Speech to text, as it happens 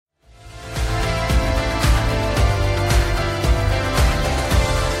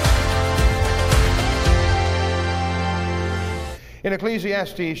In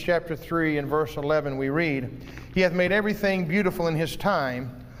Ecclesiastes chapter 3 and verse 11 we read, He hath made everything beautiful in His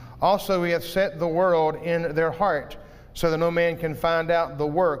time. Also He hath set the world in their heart, so that no man can find out the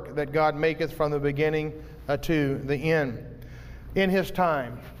work that God maketh from the beginning to the end. In His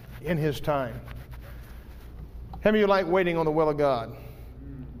time. In His time. How many of you like waiting on the will of God?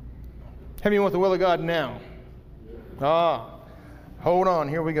 How many want the will of God now? Hold on,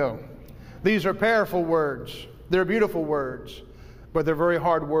 here we go. These are powerful words. They're beautiful words, but they're very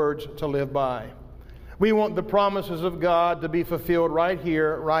hard words to live by. We want the promises of God to be fulfilled right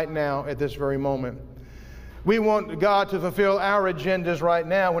here, right now, at this very moment. We want God to fulfill our agendas right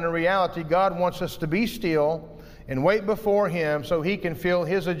now, when in reality God wants us to be still and wait before Him so He can fill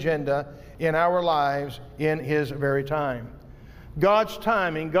His agenda in our lives in His very time. God's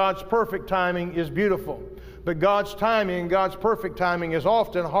timing, God's perfect timing is beautiful. But God's timing, God's perfect timing is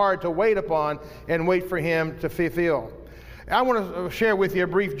often hard to wait upon and wait for Him to fulfill. I want to share with you a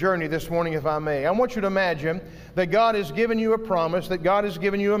brief journey this morning, if I may. I want you to imagine that God has given you a promise, that God has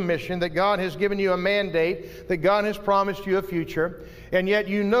given you a mission, that God has given you a mandate, that God has promised you a future, and yet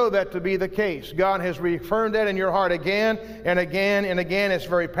you know that to be the case. God has reaffirmed that in your heart again and again and again. It's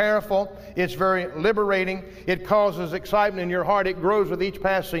very powerful. It's very liberating. It causes excitement in your heart. It grows with each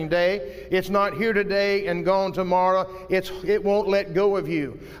passing day. It's not here today and gone tomorrow. It won't let go of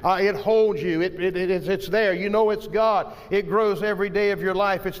you. It holds you. It's there. You know it's God. It grows every day of your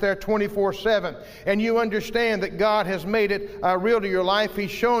life. It's there 24/7. And you understand that God has made it real to your life.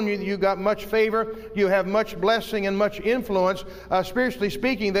 He's shown you that you got much favor. You have much blessing and much influence, spiritually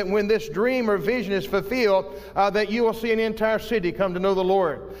speaking, that when this dream or vision is fulfilled, that you will see an entire city come to know the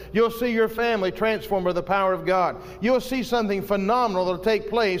Lord. You'll see your family transformed by the power of God. You'll see something phenomenal that will take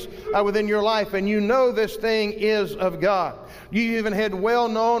place within your life, and you know this thing is of God. You even had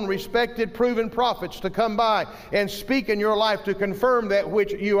well-known, respected, proven prophets to come by and speak in your life to confirm that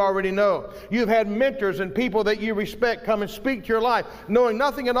which you already know. You've had mentors and people that you respect come and speak to your life, knowing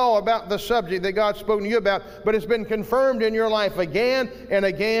nothing at all about the subject that God's spoken to you about, but it's been confirmed in your life again and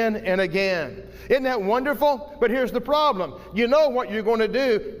again and again. Isn't that wonderful? But here's the problem. You know what you're going to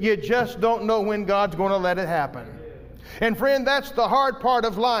do, you just don't know when God's going to let it happen. And friend, that's the hard part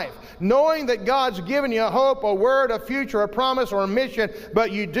of life. Knowing that God's given you a hope, a word, a future, a promise, or a mission,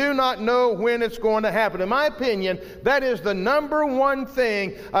 but you do not know when it's going to happen. In my opinion, that is the number one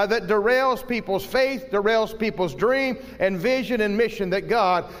thing that derails people's faith, derails people's dream and vision and mission that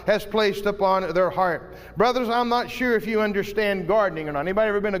God has placed upon their heart. Brothers, I'm not sure if you understand gardening or not. Anybody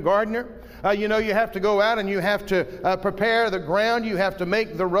ever been a gardener? You know, you have to go out and you have to prepare the ground. You have to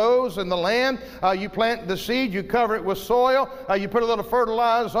make the rows in the land. You plant the seed. You cover it with soil. You put a little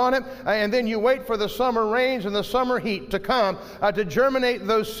fertilizer on it. And then you wait for the summer rains and the summer heat to come to germinate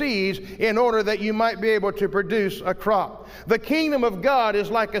those seeds in order that you might be able to produce a crop. The kingdom of God is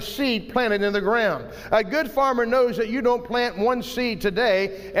like a seed planted in the ground. A good farmer knows that you don't plant one seed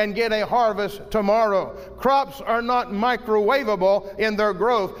today and get a harvest tomorrow. Crops are not microwavable in their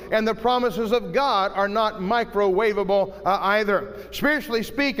growth, and the promises of God are not microwavable either. Spiritually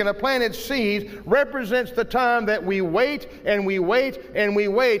speaking, a planted seed represents the time that we wait and we wait and we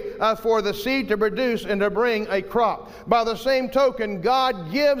wait for the seed to produce and to bring a crop. By the same token,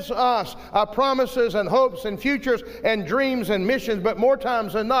 God gives us promises and hopes and futures and dreams and missions, but more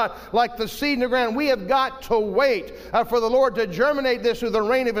times than not, like the seed in the ground, we have got to wait for the Lord to germinate this through the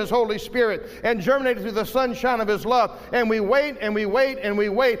rain of His Holy Spirit and germinate it through the sunshine of His love. And we wait and we wait and we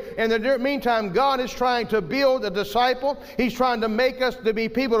wait. And in the meantime, God is trying to build a disciple. He's trying to make us to be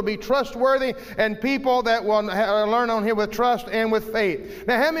people to be trustworthy and people that will learn on Him with trust and with faith.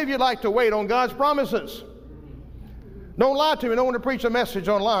 Now, how many of you like to wait on God's promises? Don't lie to me. I don't want to preach a message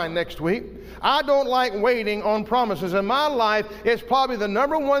online next week. I don't like waiting on promises. In my life, it's probably the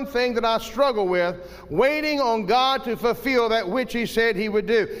number one thing that I struggle with, waiting on God to fulfill that which He said He would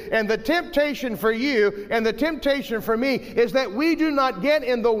do. And the temptation for you and the temptation for me is that we do not get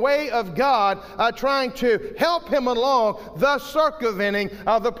in the way of God trying to help Him along, thus circumventing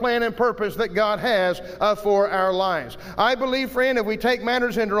the plan and purpose that God has for our lives. I believe, friend, if we take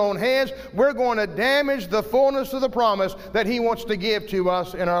matters into our own hands, we're going to damage the fullness of the promise that He wants to give to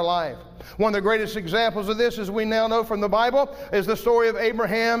us in our life. One of the greatest examples of this, as we now know from the Bible, is the story of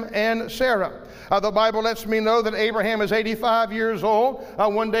Abraham and Sarah. The Bible lets me know that Abraham is 85 years old.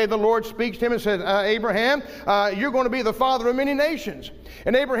 One day the Lord speaks to him and said, Abraham, you're going to be the father of many nations.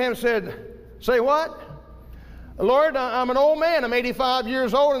 And Abraham said, say what? Lord, I'm an old man. I'm 85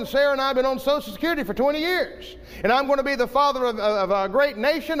 years old, and Sarah and I have been on Social Security for 20 years. And I'm going to be the father of a great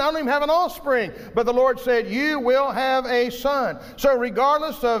nation. I don't even have an offspring. But the Lord said, you will have a son. So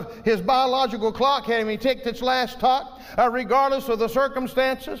regardless of his biological clock having ticked its last tock, regardless of the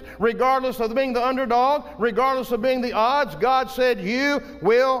circumstances, regardless of being the underdog, regardless of being the odds, God said, you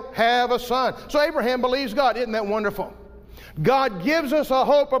will have a son. So Abraham believes God. Isn't that wonderful? God gives us a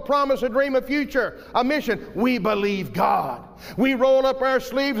hope, a promise, a dream, a future, a mission. We believe God. We roll up our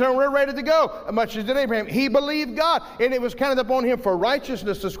sleeves and we're ready to go. Much as did Abraham. He believed God, and it was counted upon him for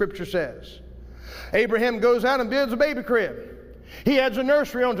righteousness, the Scripture says. Abraham goes out and builds a baby crib. He adds a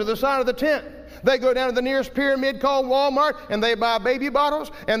nursery onto the side of the tent. They go down to the nearest pyramid called Walmart, and they buy baby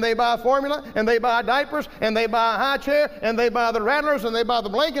bottles, and they buy formula, and they buy diapers, and they buy a high chair, and they buy the rattlers, and they buy the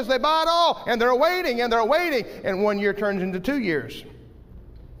blankets. They buy it all, and they're waiting, and they're waiting. And 1 year turns into 2 years.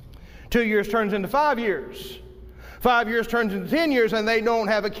 2 years turns into 5 years. 5 years turns into 10 years, and they don't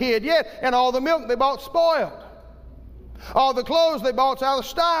have a kid yet, and all the milk they bought spoiled. All the clothes they bought's out of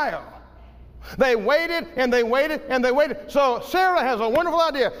style. They waited and they waited and they waited. So Sarah has a wonderful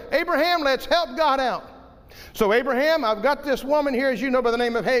idea. Abraham, let's help God out. So Abraham, I've got this woman here, as you know, by the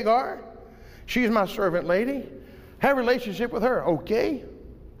name of Hagar. She's my servant lady. Have a relationship with her. Okay.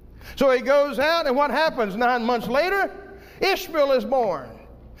 So he goes out, and what happens? 9 months later, Ishmael is born.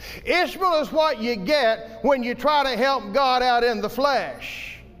 Ishmael is what you get when you try to help God out in the flesh.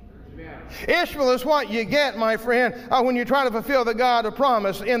 Ishmael is what you get, my friend, when you try to fulfill the God of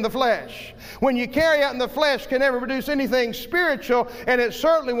promise in the flesh. When you carry out in the flesh can never produce anything spiritual, and it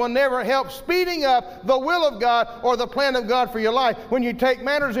certainly will never help speeding up the will of God or the plan of God for your life. When you take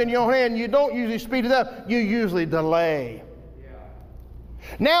matters in your hand, you don't usually speed it up, you usually delay.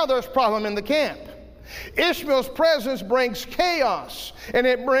 Now there's a problem in the camp. Ishmael's presence brings chaos, and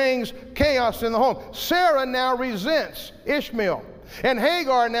it brings chaos in the home. Sarah now resents Ishmael. And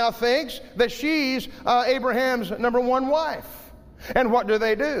Hagar now thinks that she's Abraham's number one wife. And what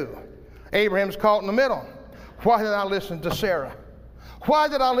do? Abraham's caught in the middle. Why did I listen to Sarah? Why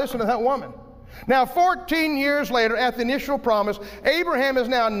did I listen to that woman? Now, 14 years later, at the initial promise, Abraham is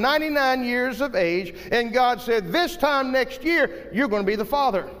now 99 years of age, and God said, this time next year, you're going to be the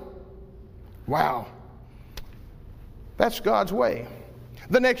father. Wow. That's God's way.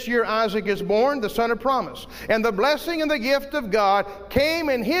 The next year, Isaac is born, the son of promise. And the blessing and the gift of God came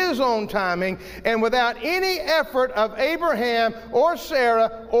in his own timing and without any effort of Abraham or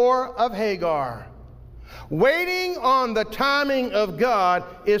Sarah or of Hagar. Waiting on the timing of God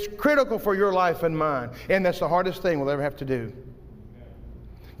is critical for your life and mine. And that's the hardest thing we'll ever have to do.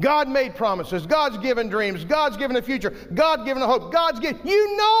 God made promises. God's given dreams. God's given a future. God's given a hope.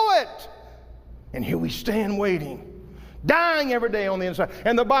 You know it. And here we stand waiting. Dying every day on the inside.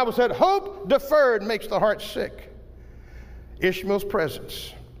 And the Bible said, hope deferred makes the heart sick. Ishmael's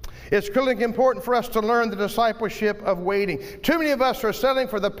presence. It's critically important for us to learn the discipleship of waiting. Too many of us are settling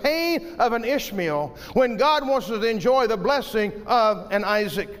for the pain of an Ishmael when God wants us to enjoy the blessing of an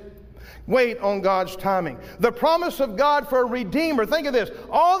Isaac. Wait on God's timing. The promise of God for a Redeemer. Think of this.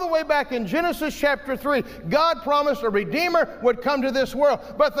 All the way back in Genesis chapter 3, God promised a Redeemer would come to this world.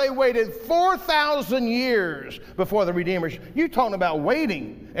 But they waited 4,000 years before the Redeemer. You're talking about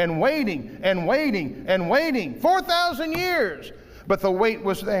waiting and waiting and waiting and waiting. 4,000 years. But the wait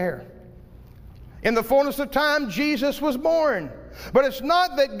was there. In the fullness of time, Jesus was born. But it's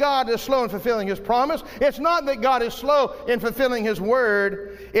not that God is slow in fulfilling His promise. It's not that God is slow in fulfilling His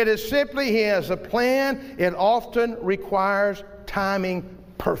word. It is simply He has a plan. It often requires timing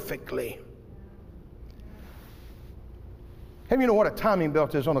perfectly. How many of you know what a timing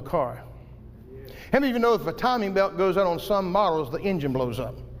belt is on a car? How many of you know if a timing belt goes out on some models, the engine blows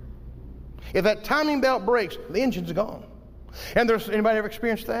up? If that timing belt breaks, the engine's gone. And there's anybody ever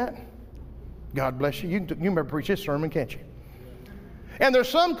experienced that? God bless you. You remember preach this sermon, can't you? And there's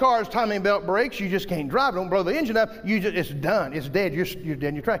some cars, timing belt breaks, you just can't drive. Don't blow the engine up. It's done. It's dead. You're dead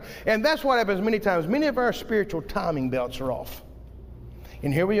in your track. And that's what happens many times. Many of our spiritual timing belts are off.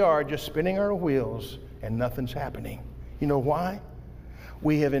 And here we are just spinning our wheels and nothing's happening. You know why?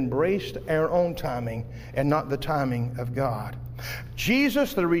 We have embraced our own timing and not the timing of God.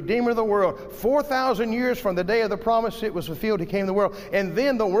 Jesus, the Redeemer of the world, 4,000 years from the day of the promise it was fulfilled, He came to the world. And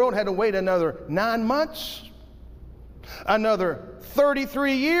then the world had to wait another 9 months, another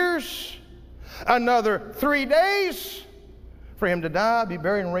 33 years, another 3 days for Him to die, be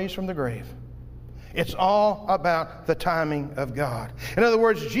buried, and raised from the grave. It's all about the timing of God. In other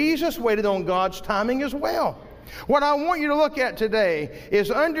words, Jesus waited on God's timing as well. What I want you to look at today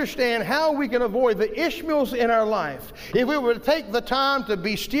is understand how we can avoid the Ishmaels in our life. If we were to take the time to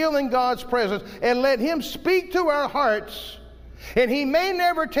be still in God's presence and let Him speak to our hearts, and He may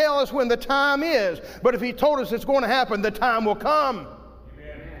never tell us when the time is, but if He told us it's going to happen, the time will come.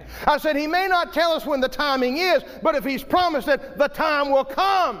 Amen. I said He may not tell us when the timing is, but if He's promised it, the time will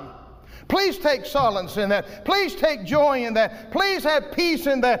come. Please take solace in that. Please take joy in that. Please have peace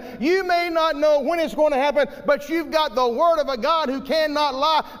in that. You may not know when it's going to happen, but you've got the Word of a God who cannot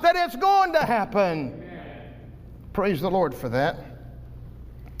lie that it's going to happen. Amen. Praise the Lord for that.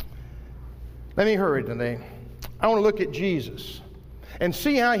 Let me hurry today. I want to look at Jesus and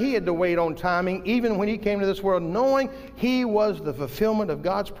see how He had to wait on timing even when He came to this world, knowing He was the fulfillment of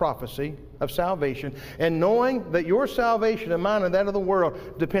God's prophecy of salvation, and knowing that your salvation and mine and that of the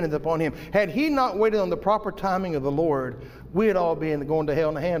world depended upon Him. Had He not waited on the proper timing of the Lord, we'd all be going to hell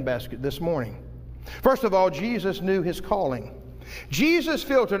in a handbasket this morning. First of all, Jesus knew His calling. Jesus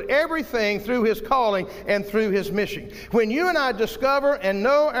filtered everything through His calling and through His mission. When you and I discover and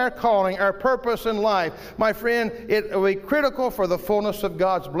know our calling, our purpose in life, my friend, it will be critical for the fullness of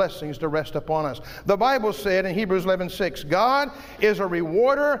God's blessings to rest upon us. The Bible said in Hebrews 11:6, God is a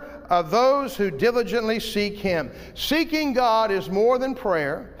rewarder of those who diligently seek Him. Seeking God is more than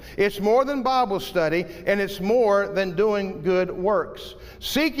prayer, it's more than Bible study, and it's more than doing good works.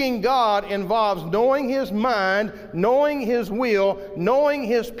 Seeking God involves knowing His mind, knowing His will, knowing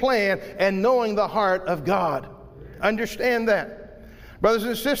His plan, and knowing the heart of God. Understand that. Brothers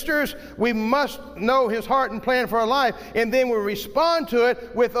and sisters, we must know His heart and plan for our life, and then we respond to it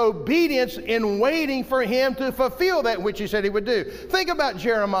with obedience in waiting for Him to fulfill that which He said He would do. Think about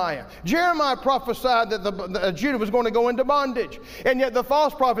Jeremiah. Jeremiah prophesied that Judah was going to go into bondage, and yet the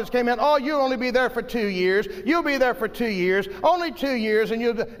false prophets came in, oh, you'll only be there for 2 years. You'll be there for 2 years, only 2 years,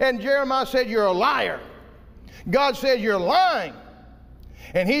 and Jeremiah said, you're a liar. God said, you're lying.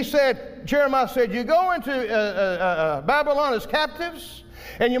 And Jeremiah said, you go into Babylon as captives,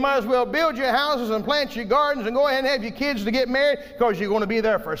 and you might as well build your houses and plant your gardens and go ahead and have your kids to get married, because you're going to be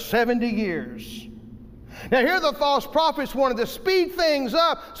there for 70 years. Now here the false prophets wanted to speed things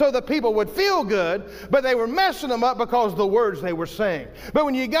up so the people would feel good, but they were messing them up because of the words they were saying. But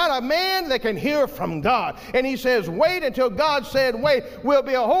when you got a man that can hear from God, and he says, wait until God said wait, we'll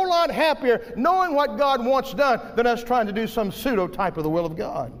be a whole lot happier knowing what God wants done than us trying to do some pseudo type of the will of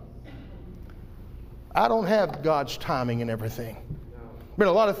God. I don't have God's timing in everything. But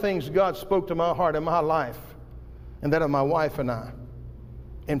a lot of things God spoke to my heart and my life, and that of my wife and I.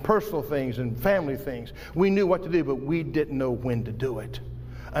 And personal things and family things. We knew what to do, but we didn't know when to do it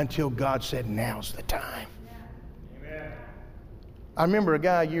until God said, now's the time. Amen. I remember a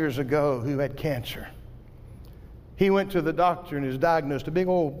guy years ago who had cancer. He went to the doctor and was diagnosed a big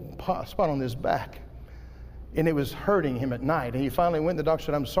old spot on his back. And it was hurting him at night. And he finally went, the doctor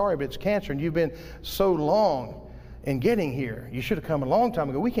said, I'm sorry, but it's cancer, and you've been so long in getting here. You should have come a long time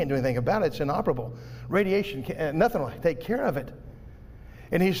ago. We can't do anything about it. It's inoperable. Radiation, nothing will take care of it.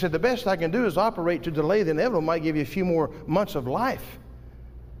 And he said, the best I can do is operate to delay the inevitable. Might give you a few more months of life.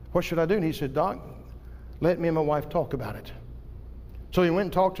 What should I do? And he said, Doc, let me and my wife talk about it. So he went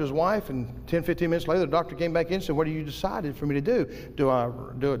and talked to his wife, and 10, 15 minutes later, the doctor came back in and said, what have you decided for me to do? Do I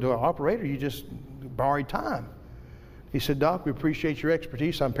operate, or you just borrowed time? He said, Doc, we appreciate your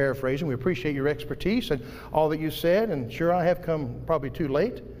expertise. I'm paraphrasing. We appreciate your expertise and all that you said, and sure, I have come probably too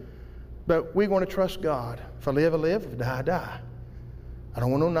late, but we want to trust God. If I live, I live. If I die, I die. I don't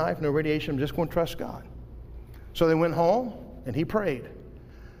want no knife, no radiation. I'm just going to trust God. So they went home, and he prayed.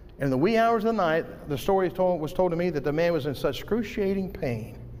 And in the wee hours of the night, the story was told to me that the man was in such excruciating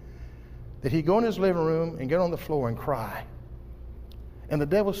pain that he'd go in his living room and get on the floor and cry. And the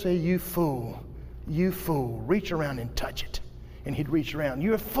devil say, you fool, reach around and touch it. And he'd reach around.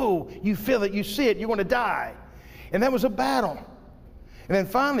 You're a fool. You feel it. You see it. You're going to die. And that was a battle. And then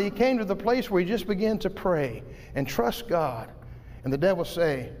finally, he came to the place where he just began to pray and trust God. And the devil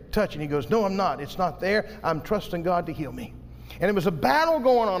say, touch. And he goes, no, I'm not. It's not there. I'm trusting God to heal me. And it was a battle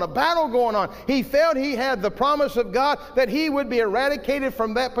going on. He felt he had the promise of God that he would be eradicated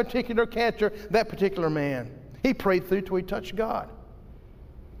from that particular cancer, that particular man. He prayed through till he touched God.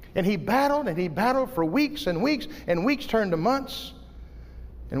 And he battled for weeks and weeks, and weeks turned to months.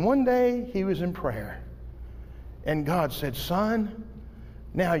 And one day he was in prayer. And God said, son,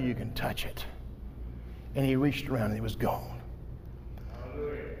 now you can touch it. And he reached around and it was gone.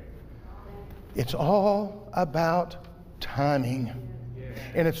 It's all about timing.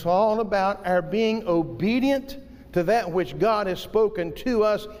 And it's all about our being obedient to that which God has spoken to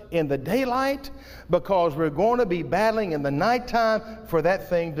us in the daylight, because we're going to be battling in the nighttime for that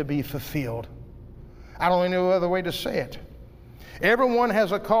thing to be fulfilled. I don't know any other way to say it. Everyone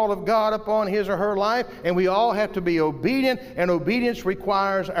has a call of God upon his or her life, and we all have to be obedient, and obedience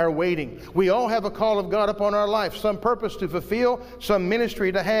requires our waiting. We all have a call of God upon our life, some purpose to fulfill, some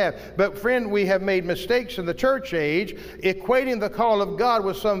ministry to have. But friend, we have made mistakes in the church age, equating the call of God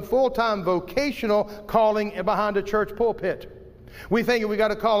with some full-time vocational calling behind a church pulpit. We think if we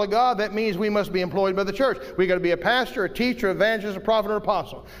got a call of God, that means we must be employed by the church. We got to be a pastor, a teacher, evangelist, a prophet, or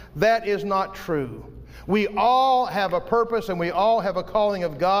apostle. That is not true. We all have a purpose, and we all have a calling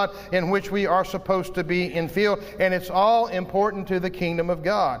of God in which we are supposed to be in field, and it's all important to the kingdom of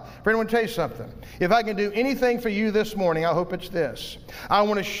God. Friend, I want to tell you something. If I can do anything for you this morning, I hope it's this. I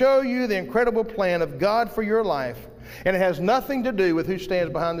want to show you the incredible plan of God for your life, and it has nothing to do with who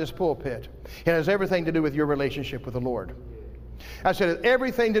stands behind this pulpit. It has everything to do with your relationship with the Lord. I said it's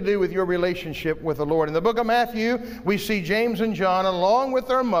everything to do with your relationship with the Lord. In the book of Matthew, we see James and John, along with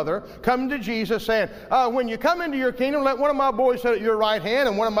their mother, come to Jesus saying, when you come into your kingdom, let one of my boys sit at your right hand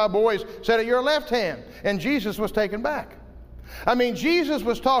and one of my boys sit at your left hand. And Jesus was taken back. I mean, Jesus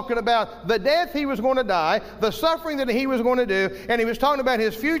was talking about the death he was going to die, the suffering that he was going to do, and he was talking about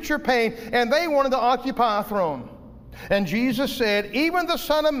his future pain, and they wanted to occupy a throne. And Jesus said, even the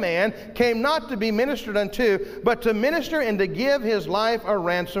Son of Man came not to be ministered unto, but to minister and to give his life a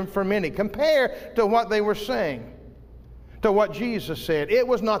ransom for many. Compare to what they were saying, to what Jesus said. It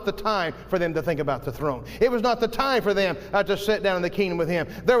was not the time for them to think about the throne. It was not the time for them to sit down in the kingdom with him.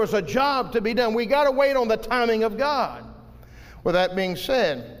 There was a job to be done. We got to wait on the timing of God. With that being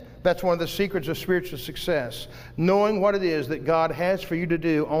said, that's one of the secrets of spiritual success. Knowing what it is that God has for you to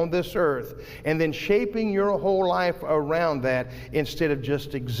do on this earth, and then shaping your whole life around that instead of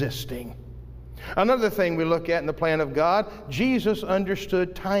just existing. Another thing we look at in the plan of God, Jesus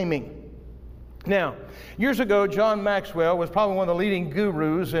understood timing. Now, years ago, John Maxwell was probably one of the leading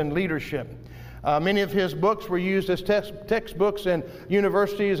gurus in leadership. Many of his books were used as textbooks in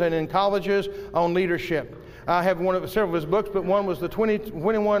universities and in colleges on leadership. I have several of his books, but one was the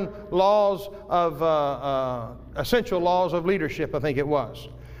 21 laws of essential laws of leadership, I think it was.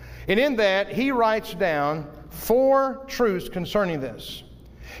 And in that, he writes down 4 truths concerning this.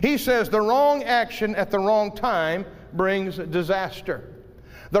 He says the wrong action at the wrong time brings disaster.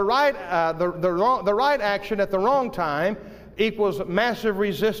 The right action at the wrong time equals massive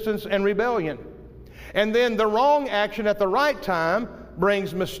resistance and rebellion. And then the wrong action at the right time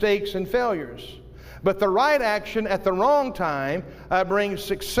brings mistakes and failures. But the right action at the wrong time brings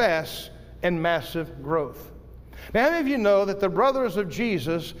success and massive growth. Now, how many of you know that the brothers of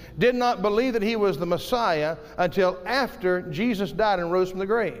Jesus did not believe that he was the Messiah until after Jesus died and rose from the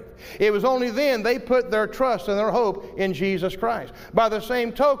grave? It was only then they put their trust and their hope in Jesus Christ. By the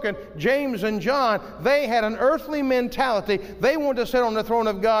same token, James and John, they had an earthly mentality. They wanted to sit on the throne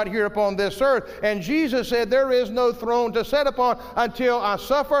of God here upon this earth. And Jesus said, there is no throne to sit upon until I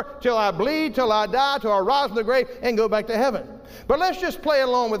suffer, till I bleed, till I die, till I rise from the grave and go back to heaven. But let's just play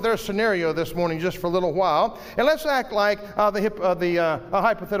along with their scenario this morning just for a little while, and let's act like a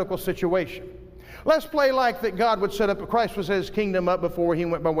hypothetical situation. Let's play like that God would set up, Christ would set his kingdom up before he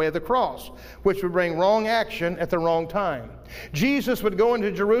went by way of the cross, which would bring wrong action at the wrong time. Jesus would go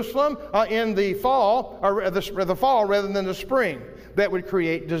into Jerusalem in the fall, or the fall rather than the spring. That would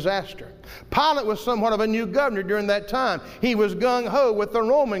create disaster. Pilate was somewhat of a new governor during that time. He was gung-ho with the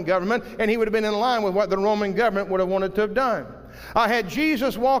Roman government, and he would have been in line with what the Roman government would have wanted to have done. Had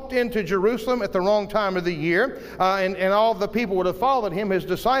Jesus walked into Jerusalem at the wrong time of the year, and all the people would have followed him, his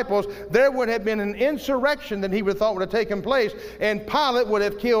disciples, there would have been an insurrection that he would have thought would have taken place, and Pilate would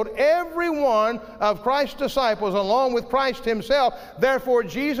have killed every one of Christ's disciples along with Christ himself. Therefore,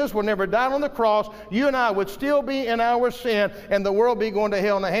 Jesus would never die on the cross. You and I would still be in our sin, and the world be going to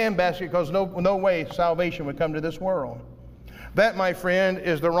hell in a handbasket, because no way salvation would come to this world. That, my friend,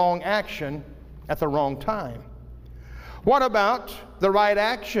 is the wrong action at the wrong time. What about the right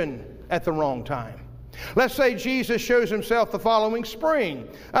action at the wrong time? Let's say Jesus shows himself the following spring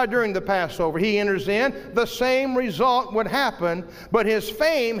during the Passover. He enters in, the same result would happen, but his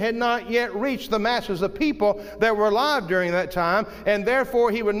fame had not yet reached the masses of people that were alive during that time, and therefore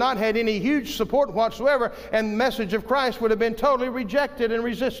he would not have any huge support whatsoever, and the message of Christ would have been totally rejected and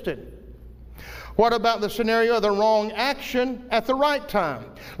resisted. What about the scenario of the wrong action at the right time?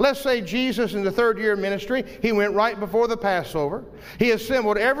 Let's say Jesus in the 3rd year of ministry, he went right before the Passover. He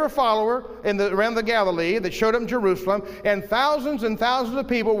assembled every follower around the Galilee that showed up in Jerusalem, and thousands of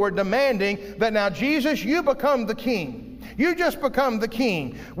people were demanding that now, Jesus, you become the king. You just become the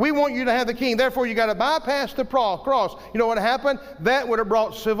king. We want you to have the king. Therefore, you got to bypass the cross. You know what happened? That would have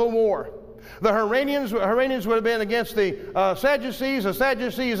brought civil war. The Heranians would have been against the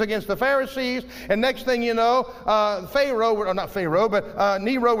Sadducees against the Pharisees, and next thing you know, Nero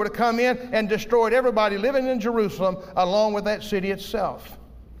would have come in and destroyed everybody living in Jerusalem along with that city itself.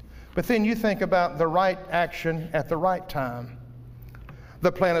 But then you think about the right action at the right time.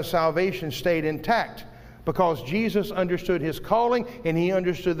 The plan of salvation stayed intact because Jesus understood his calling and he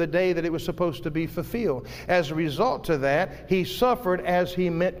understood the day that it was supposed to be fulfilled. As a result of that, he suffered as he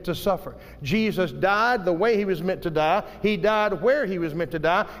meant to suffer. Jesus died the way he was meant to die. He died where he was meant to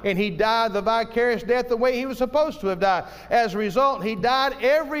die. And he died the vicarious death the way he was supposed to have died. As a result, he died.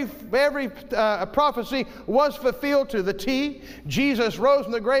 Every prophecy was fulfilled to the T. Jesus rose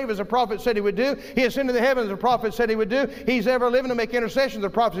from the grave as a prophet said he would do. He ascended to heaven as a prophet said he would do. He's ever living to make intercession as the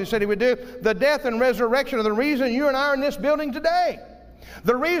prophecy said he would do. The death and resurrection are the reason you and I are in this building today.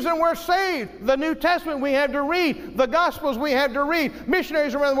 The reason we're saved, the New Testament we have to read, the Gospels we have to read,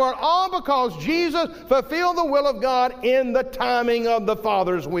 missionaries around the world, all because Jesus fulfilled the will of God in the timing of the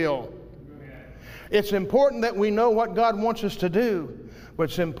Father's will. It's important that we know what God wants us to do, but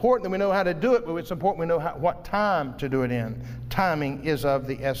it's important that we know how to do it, but it's important we know what time to do it in. Timing is of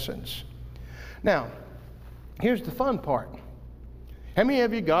the essence. Now, here's the fun part. How many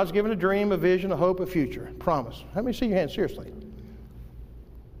of you, God's given a dream, a vision, a hope, a future, promise? How many see your hand seriously?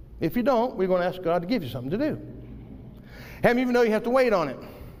 If you don't, we're going to ask God to give you something to do. How many of you know you have to wait on it?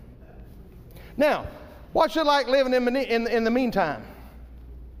 Now, what's it like living in the meantime?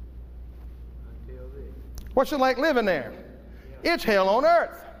 What's it like living there? It's hell on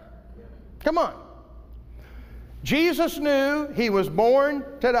earth. Come on. Jesus knew he was born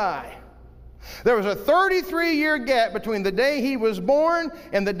to die. There was a 33-year gap between the day he was born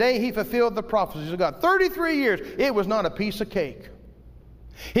and the day he fulfilled the prophecies of God. 33 years. It was not a piece of cake.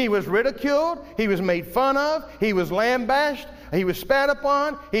 He was ridiculed. He was made fun of. He was lambasted. He was spat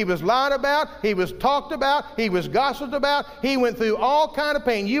upon. He was lied about. He was talked about. He was gossiped about. He went through all kind of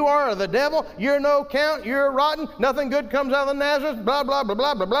pain. You are of the devil. You're no count. You're rotten. Nothing good comes out of the Nazareth. Blah, blah, blah,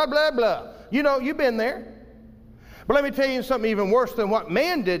 blah, blah, blah, blah, blah. You know, you've been there. But let me tell you something even worse than what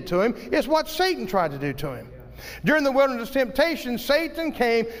man did to him is what Satan tried to do to him. During the wilderness temptation, Satan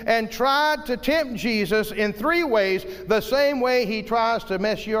came and tried to tempt Jesus in 3 ways, the same way he tries to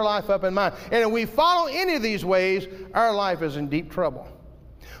mess your life up and mine. And if we follow any of these ways, our life is in deep trouble.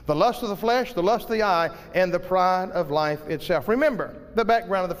 The lust of the flesh, the lust of the eye, and the pride of life itself. Remember the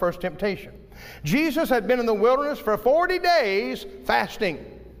background of the first temptation. Jesus had been in the wilderness for 40 days fasting.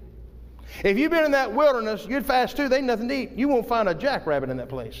 If you've been in that wilderness, you'd fast too. There ain't nothing to eat. You won't find a jackrabbit in that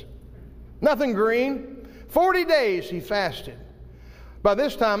place. Nothing green. 40 days he fasted. By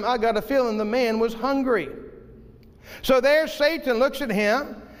this time, I got a feeling the man was hungry. So there Satan looks at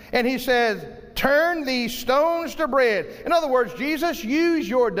him and he says, turn these stones to bread. In other words, Jesus, use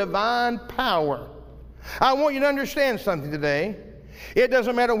your divine power. I want you to understand something today. It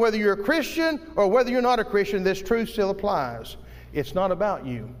doesn't matter whether you're a Christian or whether you're not a Christian, this truth still applies. It's not about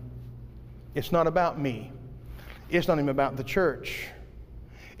you. It's not about me. It's not even about the church.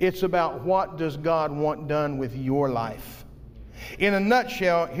 It's about what does God want done with your life. In a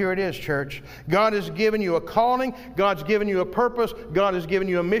nutshell, here it is, church. God has given you a calling. God's given you a purpose. God has given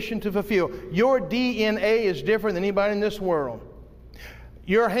you a mission to fulfill. Your DNA is different than anybody in this world.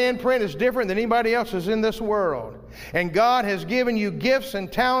 Your handprint is different than anybody else's in this world. And God has given you gifts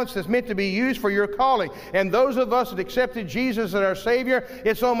and talents that's meant to be used for your calling. And those of us that accepted Jesus as our Savior,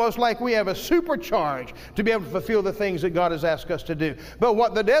 it's almost like we have a supercharge to be able to fulfill the things that God has asked us to do. But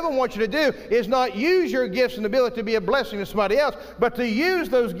what the devil wants you to do is not use your gifts and ability to be a blessing to somebody else, but to use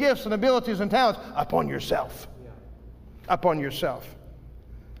those gifts and abilities and talents upon yourself. Upon yourself.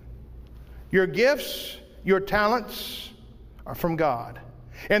 Your gifts, your talents are from God.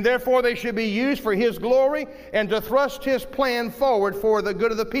 And therefore they should be used for His glory and to thrust His plan forward for the good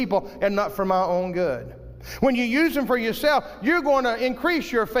of the people and not for my own good. When you use them for yourself, you're going to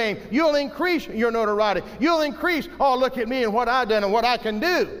increase your fame. You'll increase your notoriety. You'll increase, oh, look at me and what I've done and what I can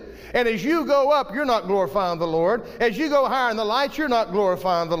do. And as you go up, you're not glorifying the Lord. As you go higher in the lights, you're not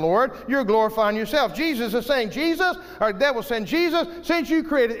glorifying the Lord. You're glorifying yourself. Jesus is saying, Jesus, or the devil saying, Jesus, since you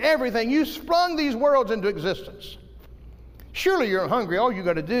created everything, you sprung these worlds into existence. Surely you're hungry. All you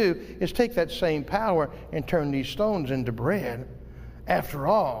got to do is take that same power and turn these stones into bread. After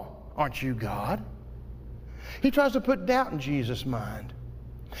all, aren't you God? He tries to put doubt in Jesus' mind.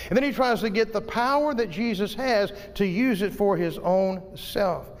 And then he tries to get the power that Jesus has to use it for his own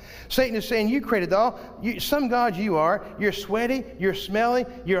self. Satan is saying, you created all. Some God you are. You're sweaty. You're smelly.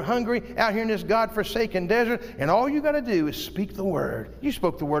 You're hungry out here in this God-forsaken desert. And all you got to do is speak the word. You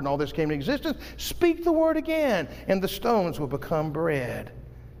spoke the word and all this came into existence. Speak the word again and the stones will become bread.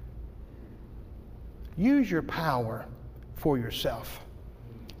 Use your power for yourself.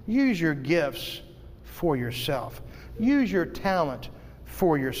 Use your gifts for yourself. Use your talent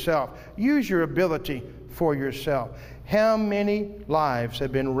for yourself. Use your ability for yourself. How many lives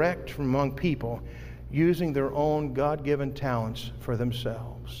have been wrecked from among people using their own God-given talents for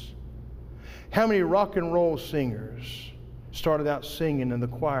themselves? How many rock and roll singers started out singing in the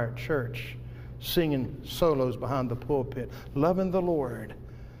choir at church, singing solos behind the pulpit, loving the Lord,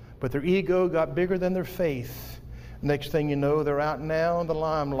 but their ego got bigger than their faith. Next thing you know, they're out now in the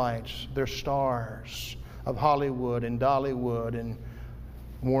limelights. They're stars of Hollywood and Dollywood and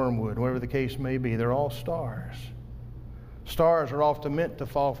Wormwood, whatever the case may be. They're all stars. Stars are often meant to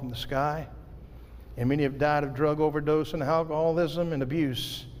fall from the sky, and many have died of drug overdose and alcoholism and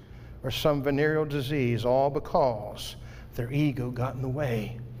abuse or some venereal disease, all because their ego got in the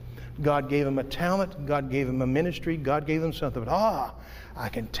way. God gave them a talent, God gave them a ministry, God gave them something. But I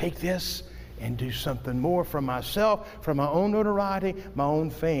can take this and do something more for myself, for my own notoriety, my own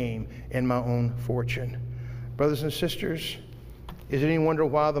fame, and my own fortune. Brothers and sisters, is it any wonder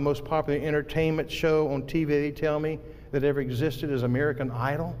why the most popular entertainment show on TV, they tell me, that ever existed is American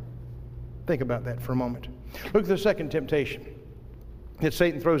Idol? Think about that for a moment. Look at the second temptation that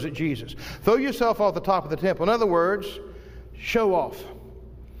Satan throws at Jesus. Throw yourself off the top of the temple. In other words, show off.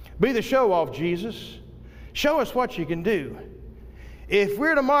 Be the show off, Jesus. Show us what you can do. If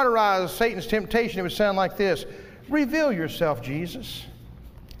we're to moderize Satan's temptation, it would sound like this. Reveal yourself, Jesus.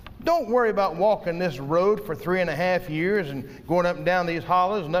 Don't worry about walking this road for 3.5 years and going up and down these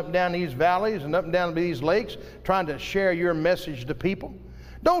hollows and up and down these valleys and up and down these lakes trying to share your message to people.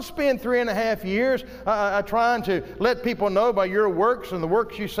 Don't spend 3.5 years trying to let people know by your works and the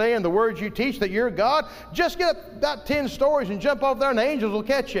works you say and the words you teach that you're God. Just get about 10 stories and jump off there and the angels will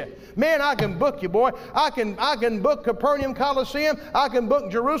catch you. Man, I can book you, boy. I can book Capernaum Coliseum. I can book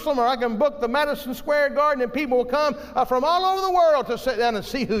Jerusalem, or I can book the Madison Square Garden, and people will come from all over the world to sit down and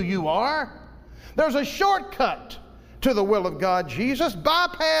see who you are. There's a shortcut to the will of God, Jesus.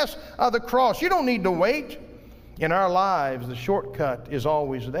 Bypass the cross. You don't need to wait. In our lives, the shortcut is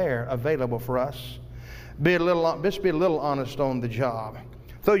always there, available for us. Just be a little honest on the job.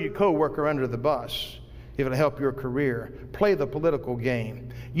 Throw your coworker under the bus if it'll help your career. Play the political game.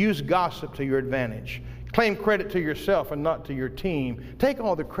 Use gossip to your advantage. Claim credit to yourself and not to your team. Take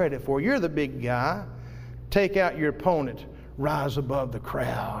all the credit for it. You're the big guy. Take out your opponent. Rise above the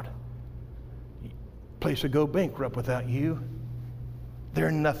crowd. Place will go bankrupt without you.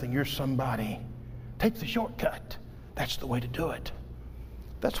 They're nothing. You're somebody. Take the shortcut. That's the way to do it.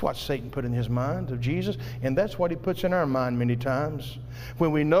 That's what Satan put in his mind of Jesus, and that's what he puts in our mind many times.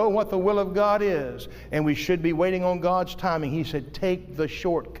 When we know what the will of God is, and we should be waiting on God's timing, he said, take the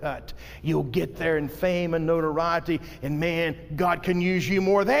shortcut. You'll get there in fame and notoriety, and man, God can use you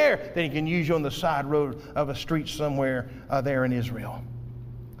more there than he can use you on the side road of a street somewhere there in Israel.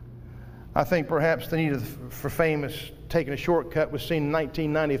 I think perhaps the need for fame is taking a shortcut was seen in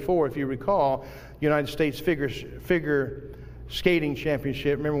 1994, if you recall, United States figure skating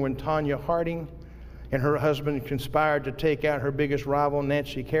championship. Remember when Tonya Harding and her husband conspired to take out her biggest rival,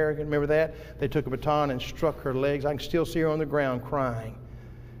 Nancy Kerrigan? Remember that? They took a baton and struck her legs. I can still see her on the ground crying.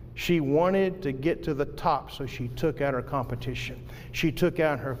 She wanted to get to the top, so she took out her competition. She took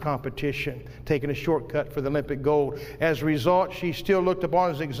out her competition, taking a shortcut for the Olympic gold. As a result, she still looked upon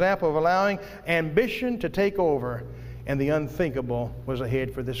as an example of allowing ambition to take over, and the unthinkable was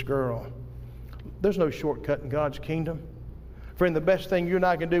ahead for this girl. There's no shortcut in God's kingdom. Friend, the best thing you and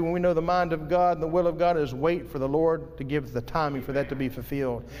I can do when we know the mind of God and the will of God is wait for the Lord to give the timing for that to be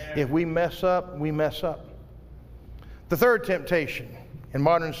fulfilled. If we mess up, we mess up. The third temptation, in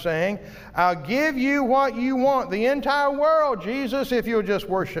modern saying, I'll give you what you want, the entire world, Jesus, if you'll just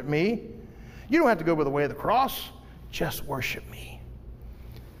worship me. You don't have to go by the way of the cross. Just worship me.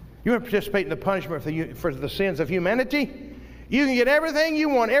 You want to participate in the punishment for the sins of humanity? You can get everything you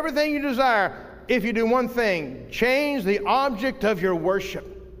want, everything you desire, if you do one thing, change the object of your worship.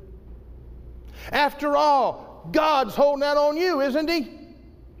 After all, God's holding out on you, isn't he?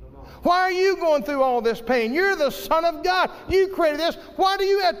 Why are you going through all this pain? You're the Son of God. You created this. Why do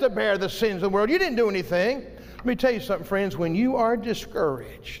you have to bear the sins of the world? You didn't do anything. Let me tell you something, friends. When you are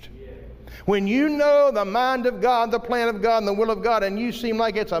discouraged, when you know the mind of God, the plan of God, and the will of God, and you seem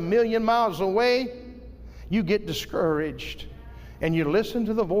like it's 1,000,000 miles away, you get discouraged and you listen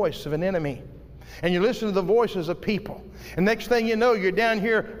to the voice of an enemy. And you listen to the voices of people. And next thing you know, you're down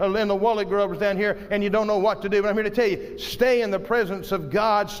here in the Wally Grubbers down here, and you don't know what to do. But I'm here to tell you, stay in the presence of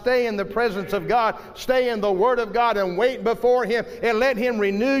God. Stay in the presence of God. Stay in the Word of God and wait before Him. And let Him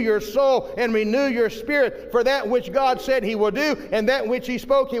renew your soul and renew your spirit for that which God said He will do, and that which He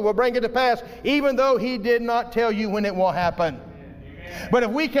spoke He will bring it to pass, even though He did not tell you when it will happen. But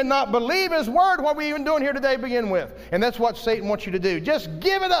if we cannot believe His Word, what are we even doing here today to begin with? And that's what Satan wants you to do. Just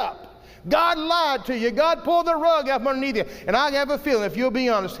give it up. God lied to you. God pulled the rug out from underneath you. And I have a feeling, if you'll be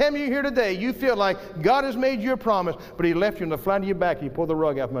honest, how many of you here today, you feel like God has made you a promise, but He left you in the flat of your back and He pulled the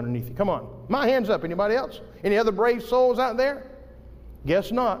rug out from underneath you? Come on. My hand's up. Anybody else? Any other brave souls out there?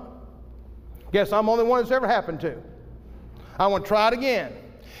 Guess not. Guess I'm the only one that's ever happened to. I want to try it again.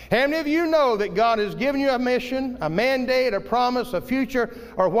 How many of you know that God has given you a mission, a mandate, a promise, a future,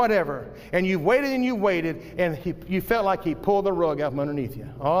 or whatever, and you've waited and you felt like He pulled the rug out from underneath you?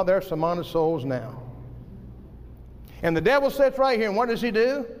 Oh, there's some honest souls now. And the devil sits right here, and what does he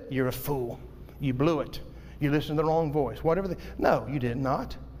do? You're a fool. You blew it. You listened to the wrong voice. Whatever. No, you did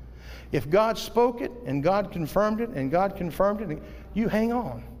not. If God spoke it, and God confirmed it, you hang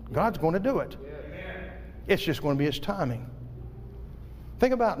on. God's going to do it. It's just going to be His timing.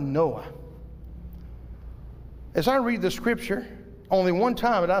 Think about Noah. As I read the scripture, only one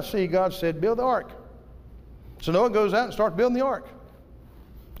time did I see God said, build the ark. So Noah goes out and starts building the ark.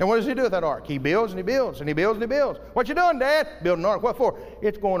 And what does he do with that ark? He builds and he builds and he builds and he builds. What you doing, Dad? Building an ark. What for?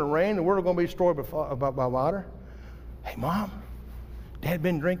 It's going to rain. The world is going to be destroyed by water. Hey, Mom, Dad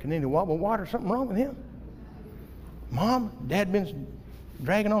been drinking any water? Something wrong with him? Mom, Dad been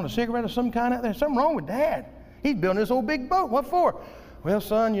dragging on a cigarette of some kind out there? Something wrong with Dad. He's building this old big boat. What for? Well,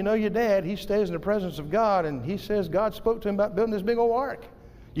 son, you know your dad, he stays in the presence of God, and he says God spoke to him about building this big old ark.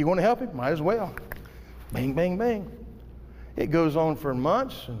 You want to help him? Might as well. Bang, bang, bang. It goes on for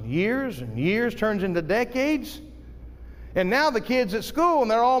months and years, turns into decades. And now the kids at school, and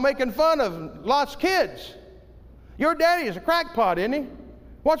they're all making fun of lots of kids. Your daddy is a crackpot, isn't he?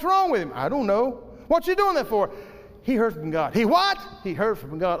 What's wrong with him? I don't know. What's he doing that for? He heard from God. He what? He heard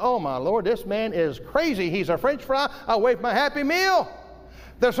from God. Oh, my Lord, this man is crazy. He's a French fry away from a Happy Meal.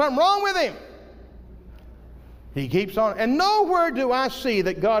 There's something wrong with him. He keeps on. And nowhere do I see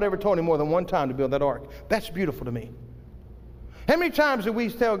that God ever told him more than one time to build that ark. That's beautiful to me. How many times do we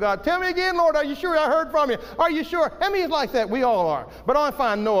tell God, tell me again, Lord, are you sure I heard from you? Are you sure? How many is like that? We all are. But I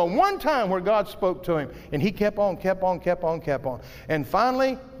find Noah one time where God spoke to him, and he kept on. And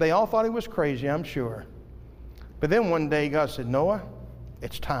finally, they all thought he was crazy, I'm sure. But then one day God said, Noah,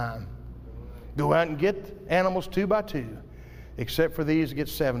 it's time. Go out and get animals 2 by 2. Except for these, get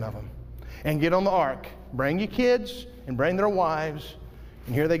 7 of them. And get on the ark. Bring your kids and bring their wives.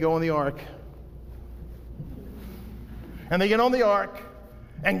 And here they go on the ark. And they get on the ark,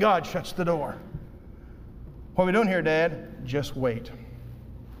 and God shuts the door. What are we doing here, Dad? Just wait.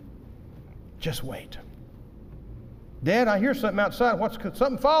 Just wait. Dad, I hear something outside. What's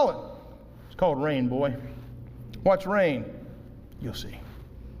something falling? It's called rain, boy. What's rain? You'll see.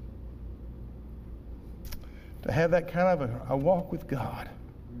 To have that kind of a walk with God,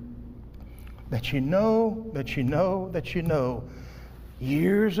 that you know,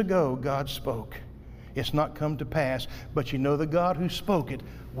 years ago God spoke. It's not come to pass, but you know the God who spoke it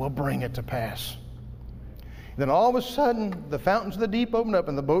will bring it to pass. Then all of a sudden, the fountains of the deep open up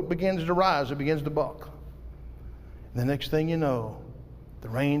and the boat begins to rise. It begins to buck. The next thing you know, the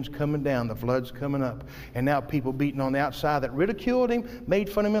rain's coming down, the flood's coming up. And now people beating on the outside that ridiculed him, made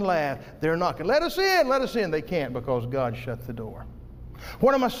fun of him and laughed. They're knocking, let us in. They can't because God shut the door.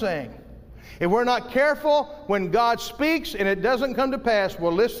 What am I saying? If we're not careful, when God speaks and it doesn't come to pass,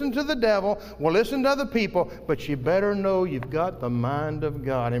 we'll listen to the devil, we'll listen to other people, but you better know you've got the mind of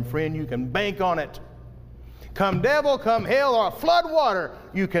God. And friend, you can bank on it. Come devil, come hell, or flood water,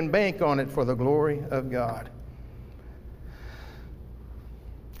 you can bank on it for the glory of God.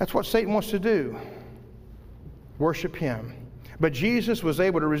 That's what Satan wants to do. Worship him. But Jesus was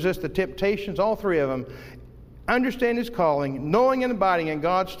able to resist the temptations, all 3 of them. Understand his calling, knowing and abiding in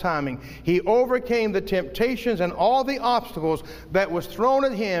God's timing. He overcame the temptations and all the obstacles that was thrown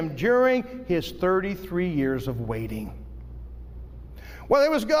at him during his 33 years of waiting. Well,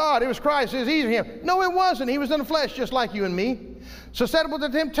 it was God, it was Christ, it was easy for him. No, it wasn't. He was in the flesh just like you and me. Susceptible to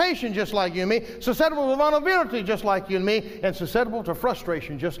temptation just like you and me. Susceptible to vulnerability just like you and me. And susceptible to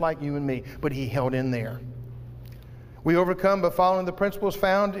frustration just like you and me. But he held in there. We overcome by following the principles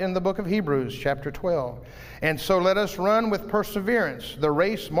found in the book of Hebrews, chapter 12. And so let us run with perseverance the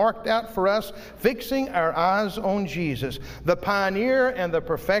race marked out for us, fixing our eyes on Jesus, the pioneer and the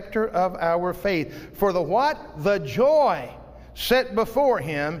perfecter of our faith. For the what? The joy set before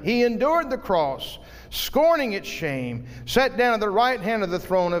him, he endured the cross, scorning its shame, sat down at the right hand of the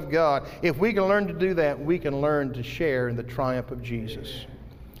throne of God. If we can learn to do that, we can learn to share in the triumph of Jesus.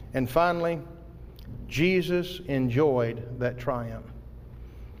 And finally, Jesus enjoyed that triumph.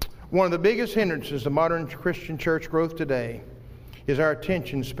 One of the biggest hindrances to modern Christian church growth today is our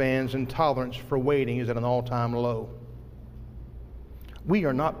attention spans and tolerance for waiting is at an all-time low. We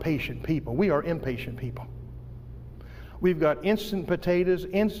are not patient people. We are impatient people. We've got instant potatoes,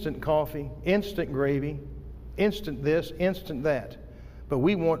 instant coffee, instant gravy, instant this, instant that. But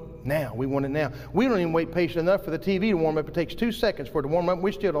we want now. We want it now. We don't even wait patient enough for the TV to warm up. It takes 2 seconds for it to warm up.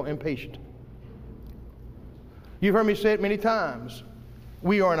 We still don't impatient. You've heard me say it many times.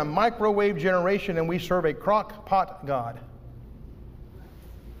 We are in a microwave generation and we serve a crock pot God.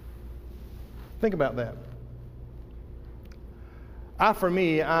 Think about that.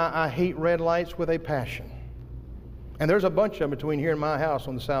 I hate red lights with a passion. And there's a bunch of them between here and my house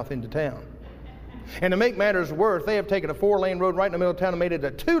on the south end of town. And to make matters worse, they have taken a 4-lane road right in the middle of town and made it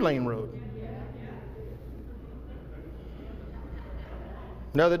a 2-lane road.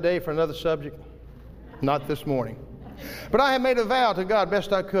 Another day for another subject. Not this morning. But I have made a vow to God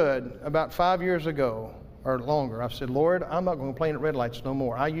best I could about 5 years ago or longer. I've said, Lord, I'm not going to complain at red lights no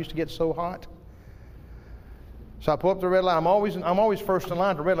more. I used to get so hot. So I pull up the red light. I'm always first in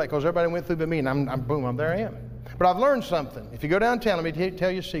line to red light because everybody went through but me, and there I am. But I've learned something. If you go downtown, let me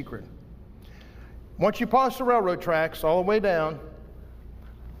tell you a secret. Once you pass the railroad tracks all the way down,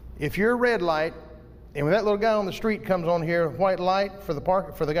 if you're a red light, and when that little guy on the street comes on here, white light for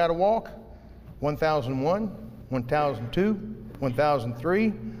the guy to walk, 1001, 1002, 1003,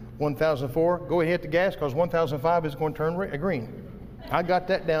 1004, go ahead hit the gas because 1005 is going to turn green. I got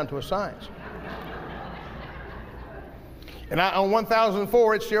that down to a science. And on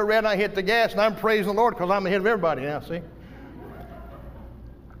 1004, it's still red, and I hit the gas, and I'm praising the Lord because I'm ahead of everybody now, see?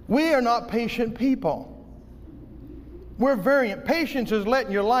 We are not patient people. We're variant. Patience is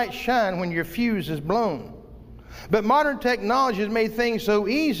letting your light shine when your fuse is blown. But modern technology has made things so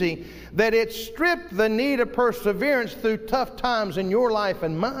easy that it's stripped the need of perseverance through tough times in your life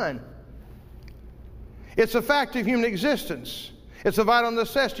and mine. It's a fact of human existence. It's a vital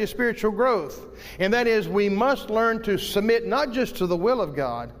necessity of spiritual growth. And that is, we must learn to submit not just to the will of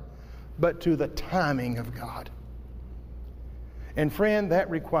God, but to the timing of God. And friend, that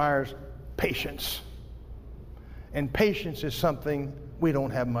requires patience. And patience is something we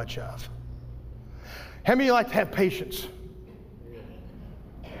don't have much of. How many of you like to have patience?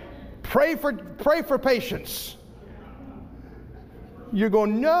 Pray for patience. You're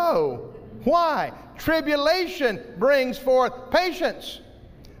going, no. Why? Tribulation brings forth patience.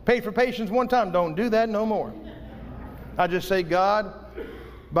 Pay for patience one time. Don't do that no more. I just say, God,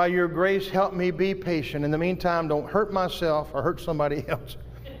 by your grace, help me be patient. In the meantime, don't hurt myself or hurt somebody else.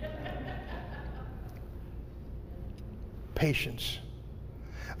 Patience.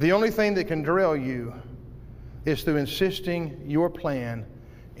 The only thing that can derail you is through insisting your plan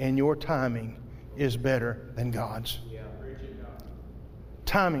and your timing is better than God's.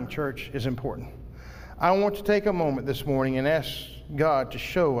 Timing, church, is important. I want to take a moment this morning and ask God to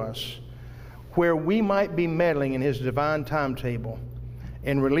show us where we might be meddling in His divine timetable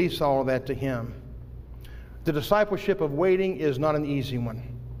and release all of that to Him. The discipleship of waiting is not an easy one,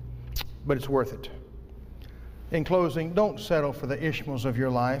 but it's worth it. In closing, don't settle for the Ishmaels of your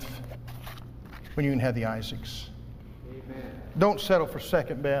life when you can have the Isaacs. Amen. Don't settle for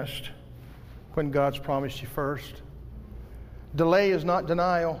second best when God's promised you first. Delay is not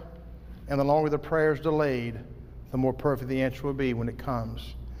denial, and the longer the prayer is delayed, the more perfect the answer will be when it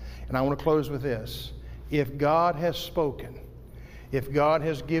comes. And I want to close with this. If God has spoken, if God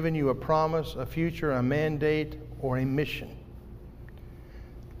has given you a promise, a future, a mandate, or a mission,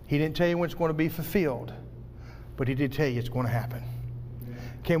 He didn't tell you when it's going to be fulfilled, but He did tell you it's going to happen.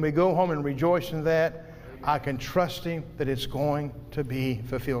 Can we go home and rejoice in that? I can trust Him that it's going to be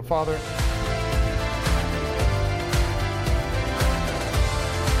fulfilled. Father,